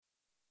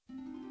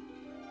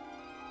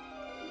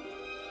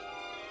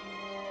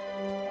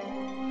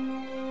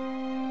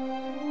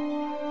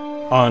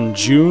On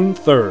June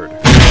 3rd,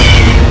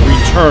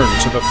 return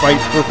to the fight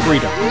for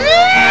freedom.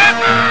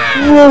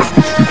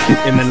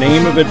 In the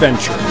name of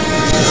adventure.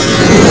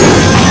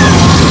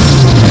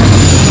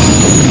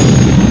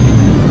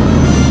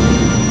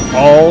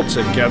 All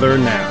together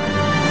now.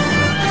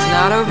 It's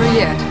not over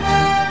yet.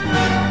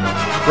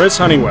 Chris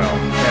Honeywell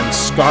and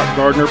Scott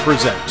Gardner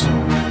present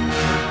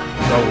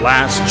the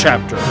last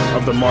chapter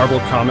of the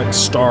Marvel Comics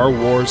Star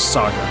Wars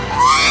saga.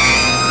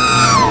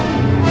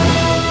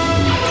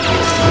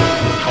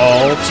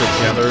 All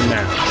together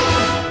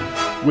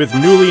now. With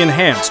newly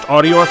enhanced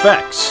audio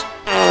effects,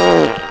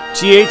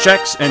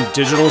 THX and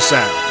digital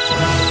sound,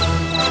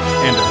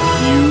 and a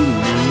few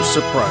new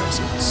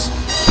surprises.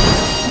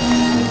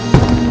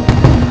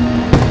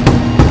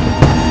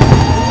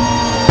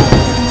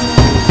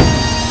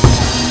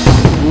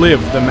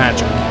 Live the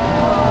magic,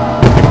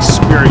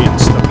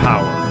 experience the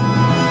power,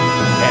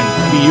 and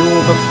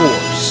feel the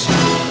Force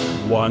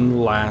one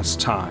last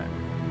time.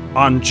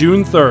 On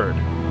June 3rd,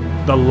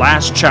 the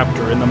last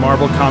chapter in the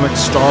Marvel Comics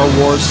Star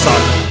Wars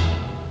saga.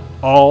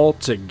 All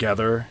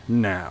together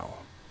now.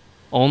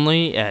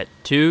 Only at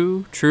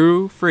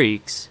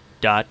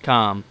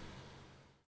twotruefreaks.com.